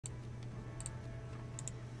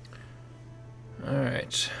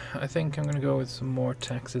Right, I think I'm going to go with some more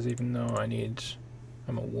taxes even though I'm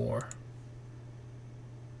at war.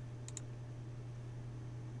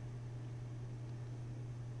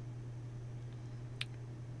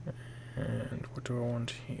 And what do I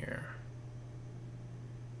want here?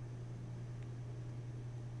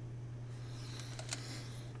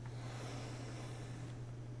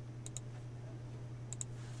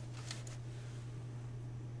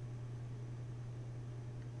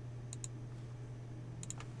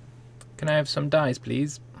 Can I have some dice,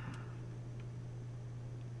 please?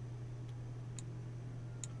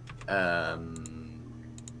 No.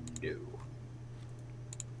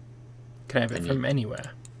 Can I have it from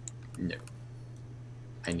anywhere? No.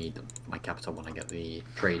 I need them. My capital when I get the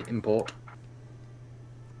trade import.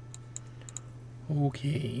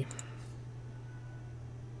 Okay.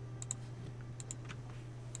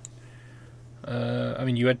 I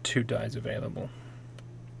mean, you had 2 dice available.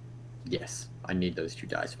 Yes, I need those 2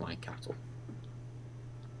 dice for my capital.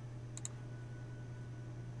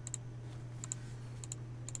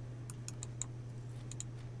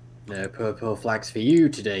 No purple flags for you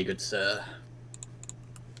today, good sir.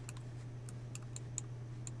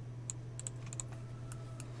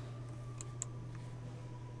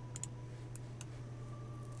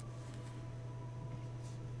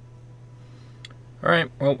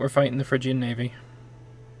 Alright, well, we're fighting the Phrygian Navy.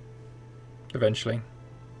 Eventually.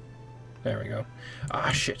 There we go.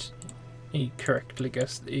 Ah, shit. He correctly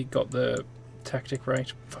guessed. He got the tactic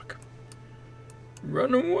right. Fuck.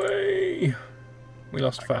 Run away! We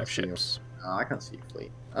lost 5 ships. Oh, I can't see your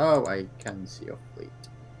fleet. Oh, I can see your fleet.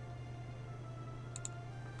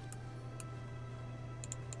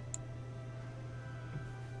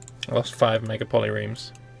 I lost 5 mega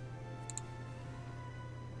polyremes.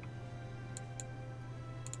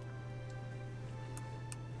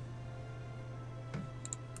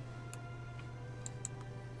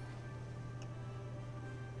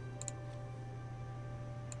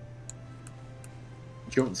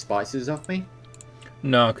 Do you want spices off me?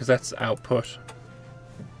 No, because that's output.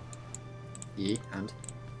 Yeah, and?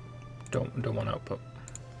 Don't want output.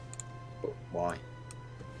 But why?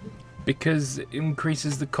 Because it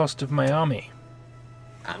increases the cost of my army.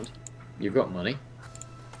 And? You've got money.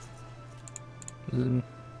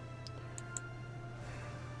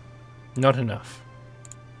 Not enough.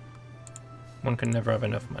 One can never have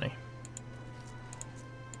enough money.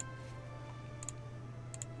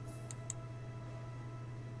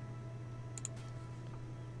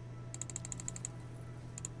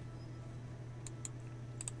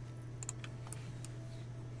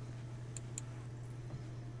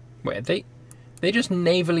 Wait, they just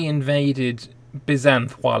navally invaded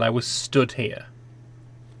Byzantion while I was stood here.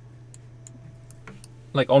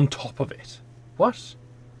 Like, on top of it. What?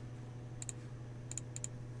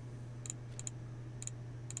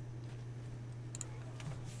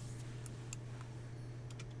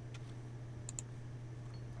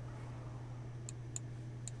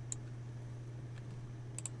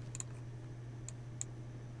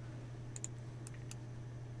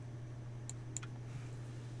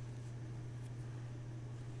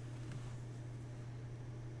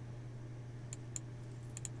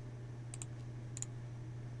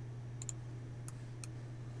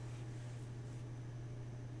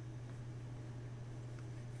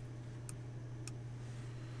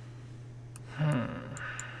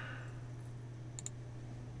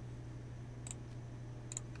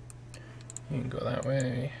 You can go that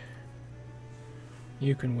way.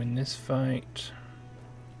 You can win this fight.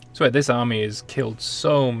 So this army has killed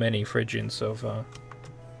so many Phrygians so far.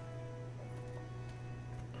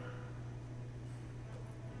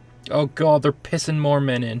 Oh god, they're pissing more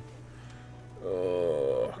men in.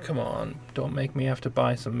 Oh, come on. Don't make me have to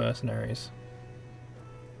buy some mercenaries.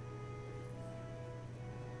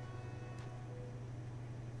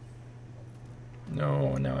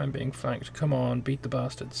 No, now I'm being flanked. Come on, beat the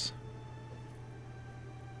bastards.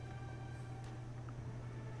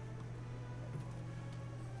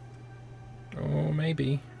 Oh,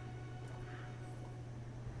 maybe.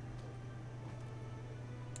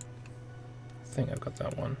 I think I've got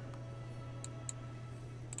that one.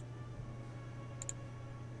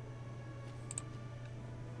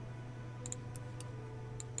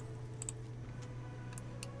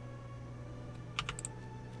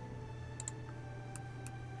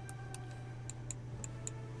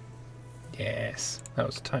 Yes, that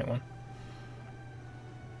was a tight one.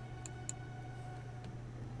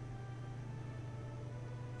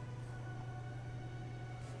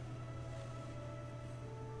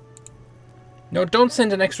 No, don't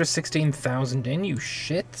send an extra 16,000 in, you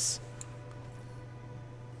shits.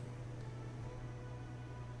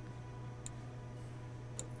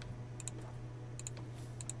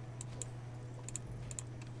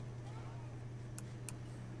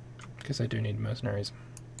 Guess I do need mercenaries.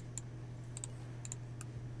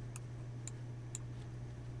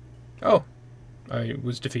 Oh! I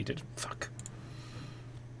was defeated. Fuck.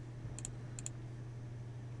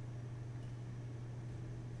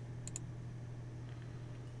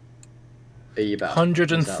 Are you bad?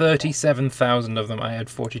 137,000 of them. I had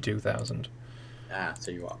 42,000. Ah,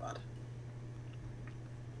 so you are bad.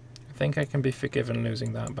 I think I can be forgiven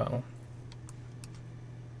losing that battle.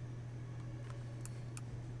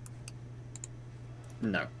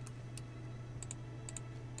 No.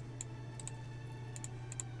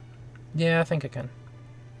 Yeah, I think I can.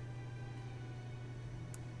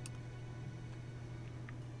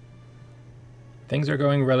 Things are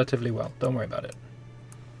going relatively well. Don't worry about it.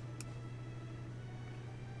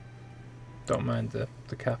 Don't mind the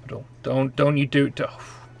capital. Don't you do... Oh,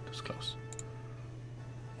 that was close.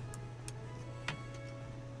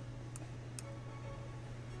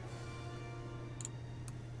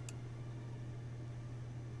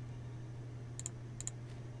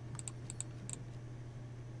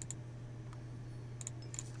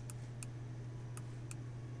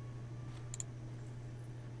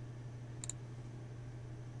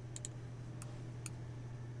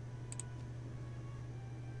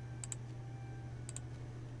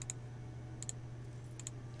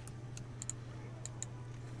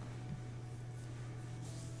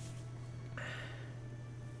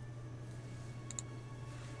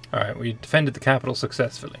 Alright, we defended the capital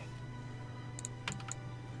successfully.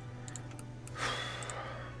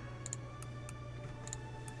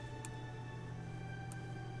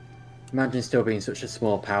 Imagine still being such a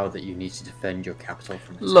small power that you need to defend your capital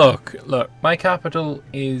from attack. Look, my capital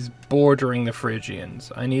is bordering the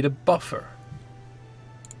Phrygians. I need a buffer.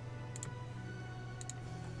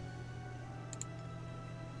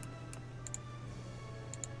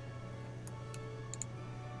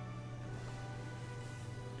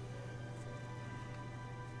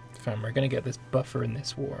 Fam, we're gonna get this buffer in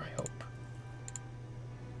this war, I hope.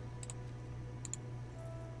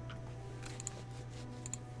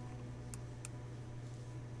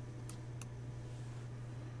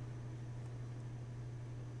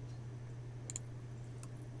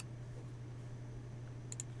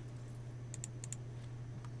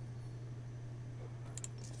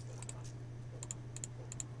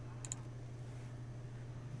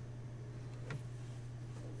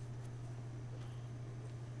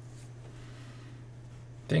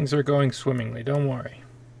 Things are going swimmingly, don't worry.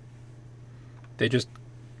 They just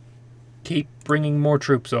keep bringing more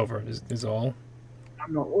troops over, is all.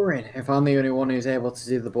 I'm not worried. If I'm the only one who's able to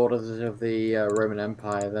see the borders of the Roman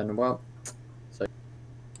Empire, then, well... So.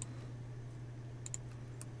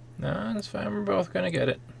 No, that's fine, we're both gonna get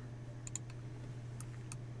it.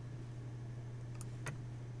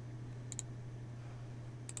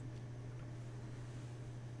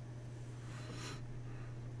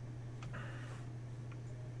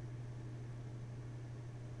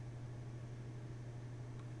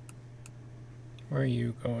 Where are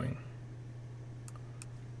you going?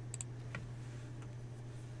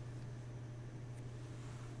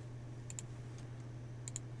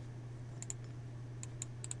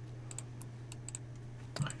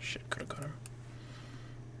 Oh, shit, could have got him.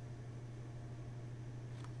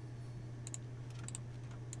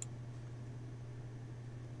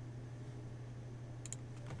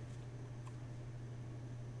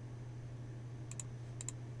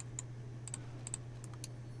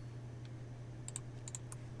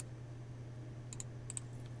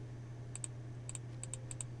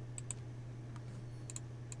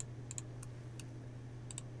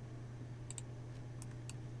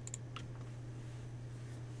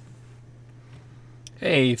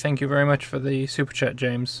 Hey, thank you very much for the super chat,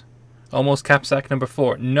 James. Almost cap sack number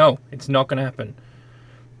 4. No, it's not going to happen.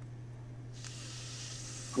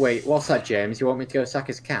 Wait, what's that, James? You want me to go sack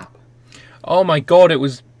his cap? Oh my god, it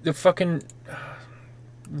was the fucking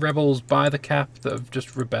rebels by the cap that have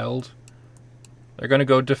just rebelled. They're going to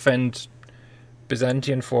go defend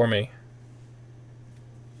Byzantium for me.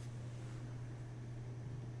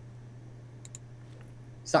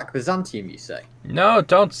 Sack Byzantium, you say? No,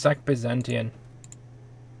 don't sack Byzantium.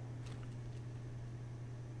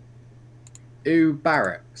 Ooh,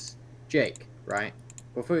 barracks. Jake, right?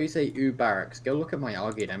 Before you say ooh, barracks, go look at my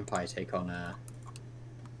Argead Empire take on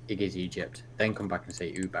Iggy's Egypt. Then come back and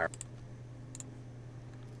say ooh, barracks.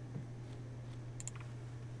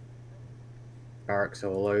 Barracks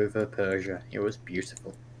all over Persia. It was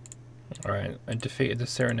beautiful. Alright, I defeated the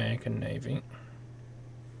Cyrenaican navy.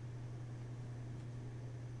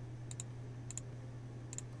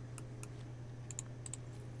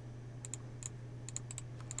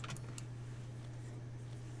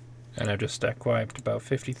 And I've just stack wiped about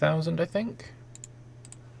 50,000, I think.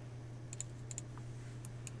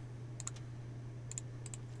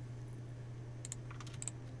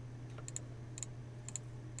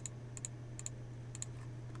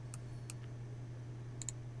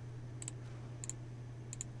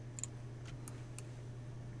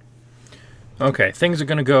 Okay, things are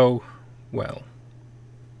going to go well.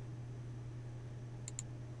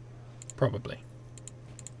 Probably.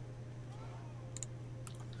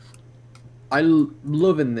 I'm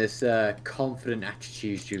loving this confident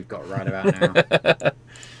attitude you've got right about now.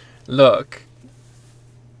 Look,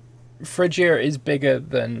 Phrygia is bigger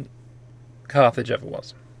than Carthage ever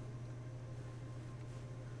was.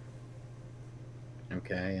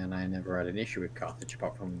 Okay, and I never had an issue with Carthage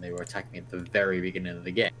apart from they were attacking at the very beginning of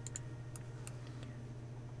the game.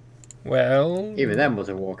 Well, Even then was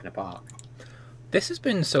a walk in the park. this has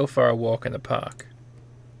been so far a walk in the park.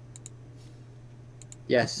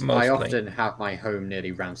 Yes, Mostly. I often have my home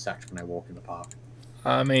nearly ransacked when I walk in the park.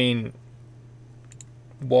 I mean,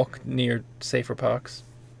 walk near safer parks.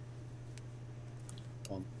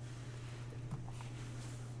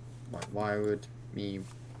 Why would me...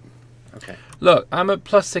 Okay. Look, I'm at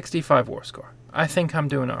plus 65 war score. I think I'm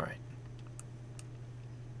doing alright.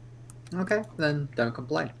 Okay, then don't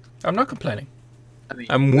complain. I'm not complaining. I mean,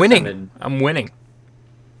 I'm winning. I'm winning.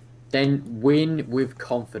 Then win with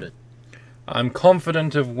confidence. I'm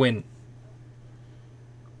confident of win.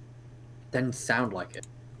 Then sound like it.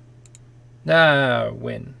 Ah,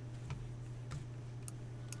 win.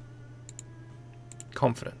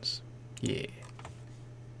 Confidence. Yeah.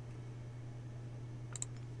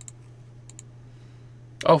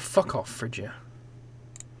 Oh, fuck off, Phrygia.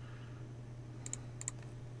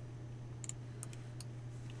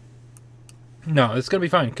 No, it's going to be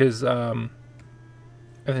fine, because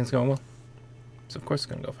everything's going well. So, of course, it's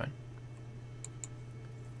going to go fine.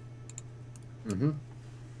 Mm-hmm.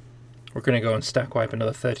 We're going to go and stack wipe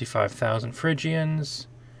another 35,000 Phrygians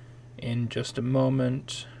in just a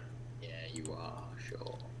moment. Yeah, you are,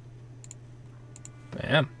 sure. I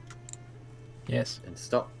am. Yes. And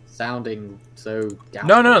stop sounding so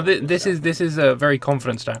doubtful. No. This is a very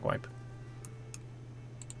confident stack wipe.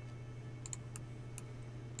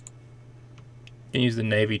 You can use the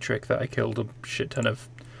navy trick that I killed a shit ton of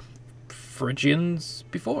Phrygians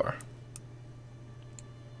before.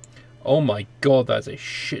 Oh my god, that's a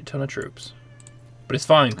shit ton of troops. But it's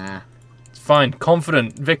fine. Ah. It's fine.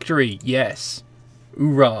 Confident. Victory. Yes.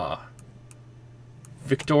 Hoorah.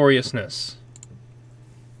 Victoriousness.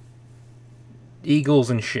 Eagles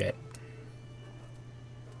and shit.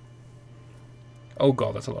 Oh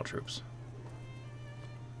god, that's a lot of troops.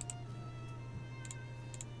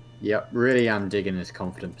 Yep, really am digging this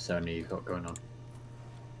confident persona you've got going on.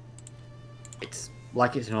 It's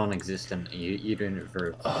like it's non-existent. You're doing it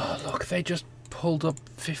very well. Oh, look, they just pulled up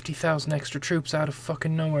 50,000 extra troops out of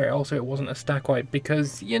fucking nowhere. Also, it wasn't a stack wipe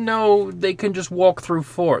because, you know, they can just walk through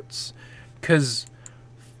forts. Because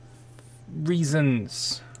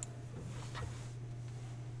reasons.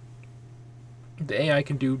 The AI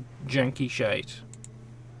can do janky shite.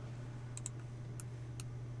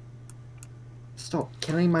 Stop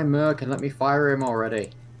killing my merc and let me fire him already.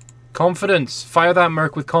 Confidence. Fire that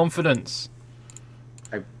merc with confidence.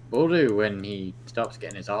 I will do when he stops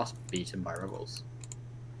getting his ass beaten by rebels.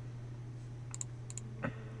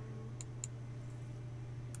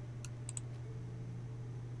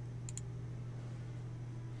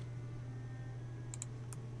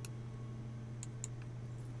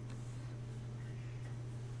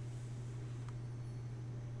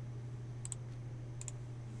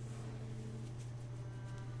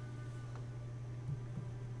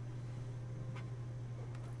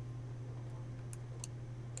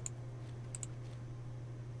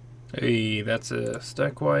 Hey, that's a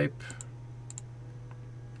stack wipe.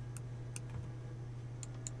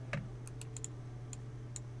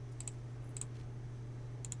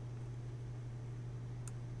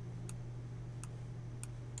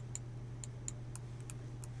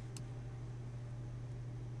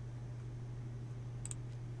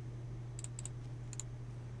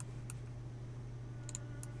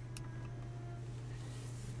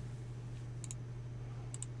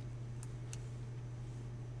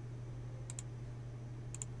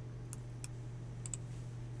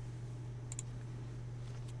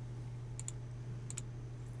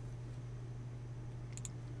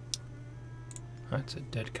 That's a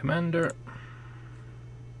dead commander.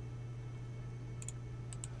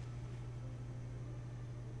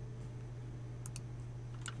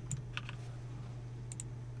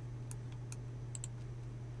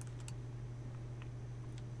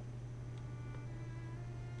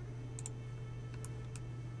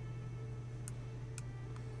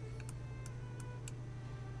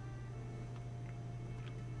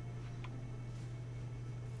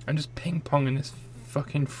 I'm just ping-ponging this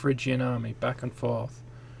fucking Phrygian army back and forth.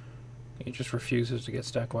 He just refuses to get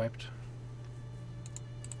stack wiped.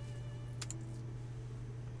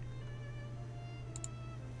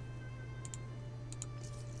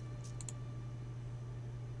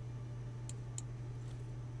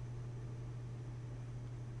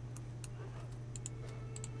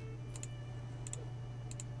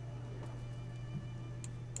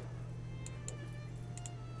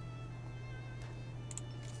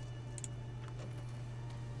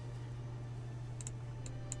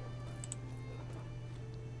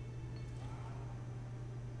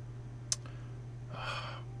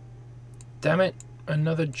 Damn it!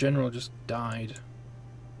 Another general just died.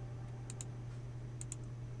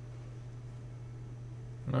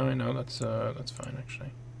 No, I know that's fine actually.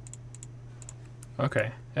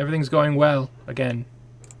 Okay, everything's going well again.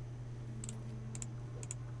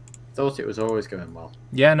 Thought it was always going well.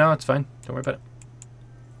 Yeah, no, it's fine. Don't worry about it.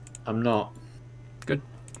 I'm not. Good.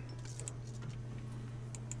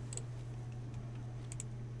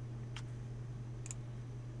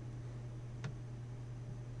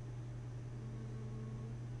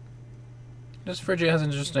 This Phrygia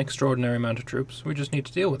hasn't just an extraordinary amount of troops. We just need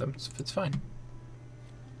to deal with them. It's fine.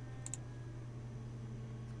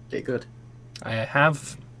 Get good. I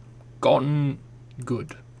have gotten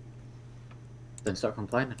good. Then stop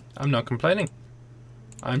complaining. I'm not complaining.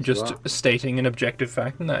 I'm just stating an objective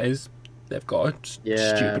fact, and that is they've got a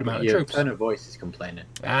stupid amount of troops. Your tone of voice is complaining.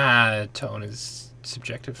 Ah, tone is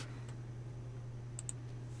subjective.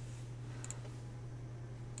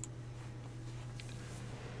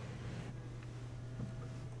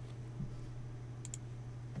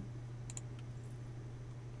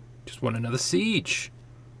 Just won another siege.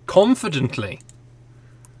 Confidently.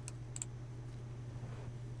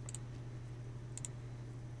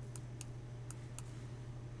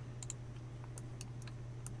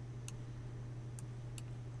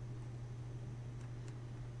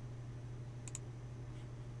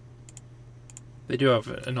 They do have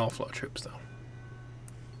an awful lot of troops,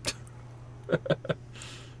 though.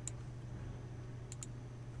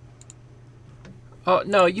 Oh,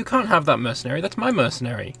 no, you can't have that mercenary. That's my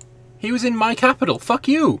mercenary. He was in my capital. Fuck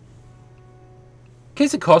you.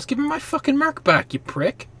 Case of course, give me my fucking mark back, you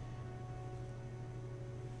prick.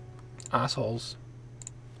 Assholes.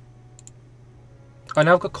 Oh,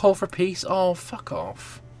 now I've got call for peace. Oh, fuck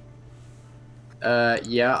off.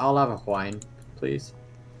 Yeah, I'll have a wine, please.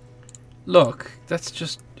 Look, that's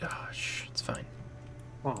just... Oh, shh, it's fine.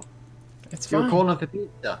 What? It's You fine. were calling for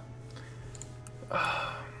pizza.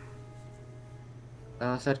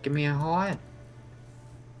 I said, give me a Hawaiian.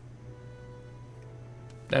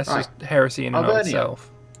 That's Right. just heresy in and of itself.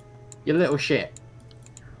 You little shit.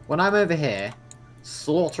 When I'm over here,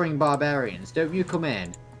 slaughtering barbarians, don't you come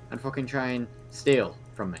in and fucking try and steal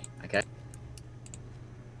from me, okay?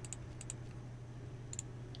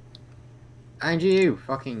 And you,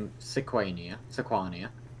 fucking Sequania,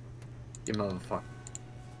 you motherfucker.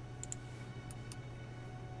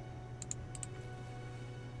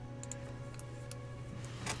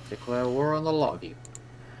 Declare war on the lot of you.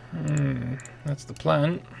 That's the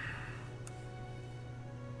plan.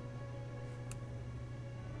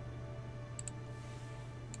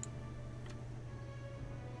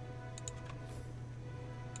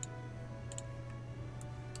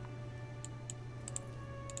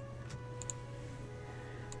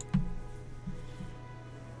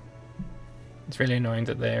 It's really annoying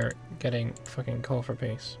that they're getting fucking call for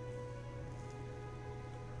peace.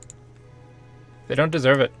 They don't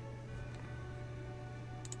deserve it.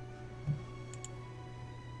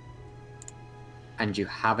 And you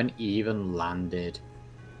haven't even landed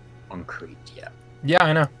on Crete yet. Yeah,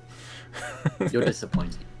 I know. You're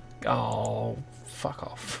disappointed. Oh, fuck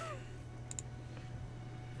off.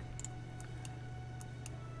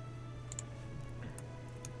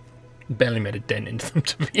 Barely made a dent into them,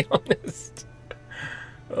 to be honest.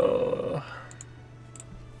 Oh.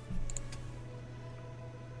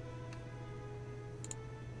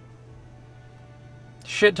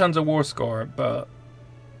 Shit tons of war score, but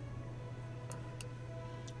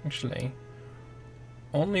actually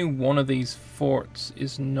only one of these forts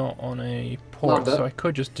is not on a port, Lambert. so I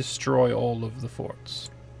could just destroy all of the forts.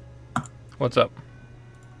 What's up?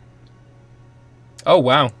 Oh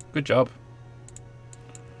wow, good job.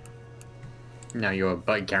 Now you're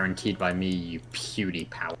but guaranteed by me, you puny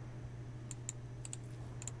power.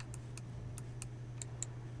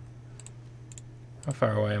 How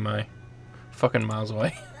far away am I? Fucking miles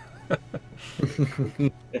away.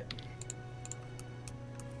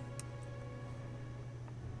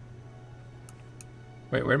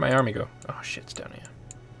 Wait, where'd my army go? Oh shit, it's down here.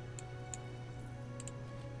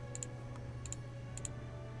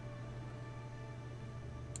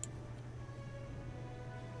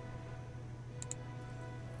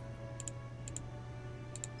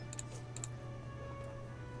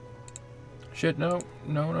 Shit, no.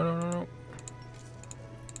 No, no, no, no, no.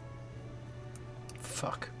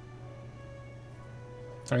 Fuck.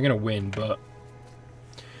 I'm gonna win, but...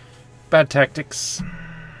 bad tactics.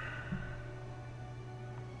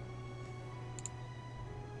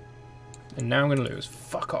 And now I'm gonna lose.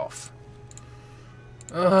 Fuck off.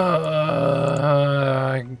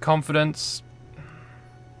 Confidence.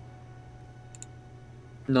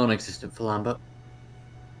 Non-existent for Lambert.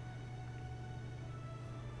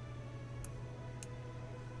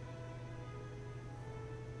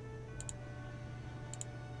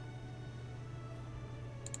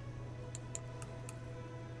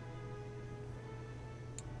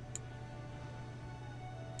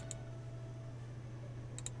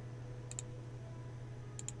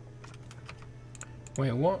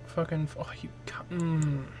 Wait, what fucking... oh, you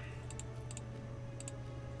can't...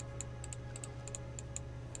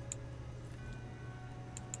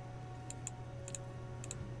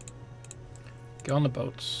 Get on the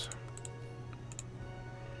boats.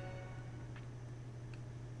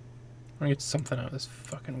 I want to get something out of this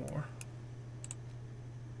fucking war.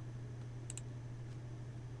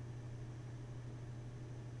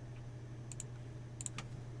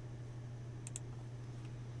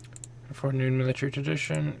 For new military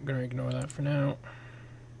tradition, I'm gonna ignore that for now.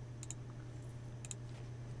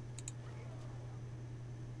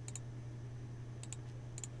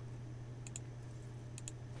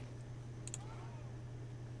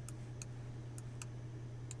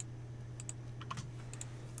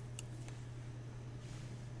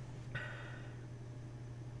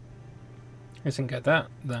 I guess I can get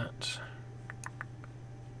that,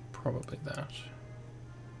 probably that.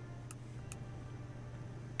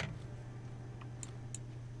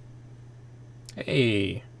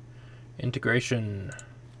 Hey, integration.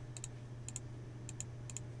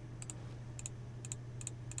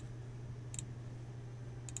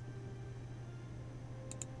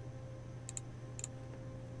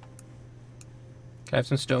 Can I have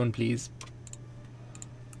some stone, please?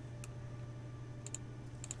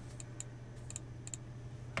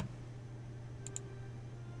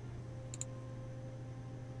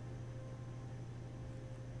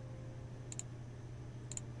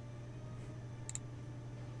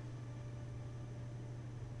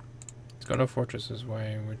 It's got no fortresses.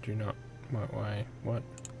 Why would you not? Why? What?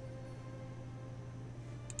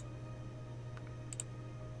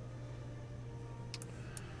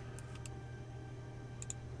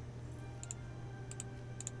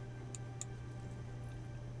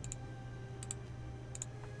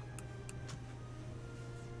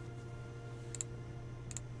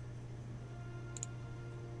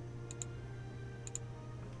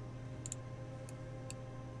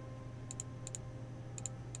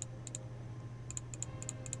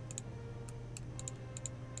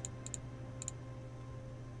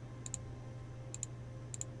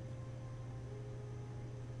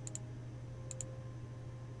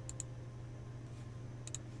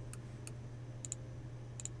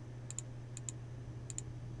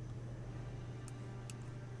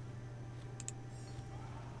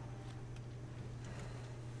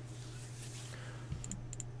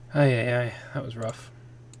 Aye, that was rough.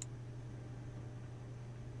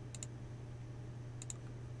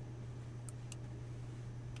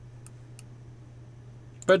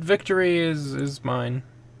 But victory is mine.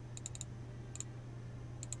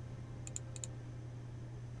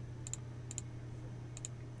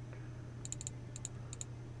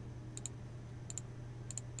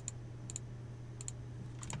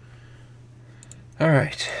 All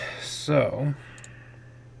right, so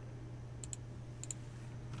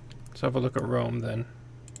let's have a look at Rome then.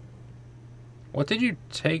 What did you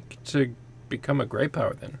take to become a great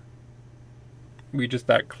power then? Were you just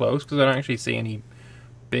that close? Because I don't actually see any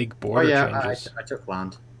big border changes. I took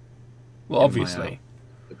land. Well, obviously.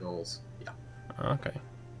 The goals, yeah. Okay.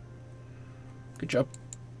 Good job.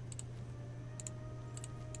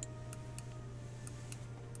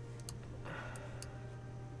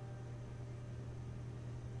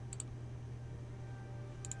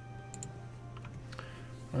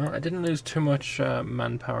 Well, I didn't lose too much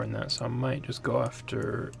manpower in that, so I might just go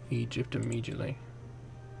after Egypt immediately.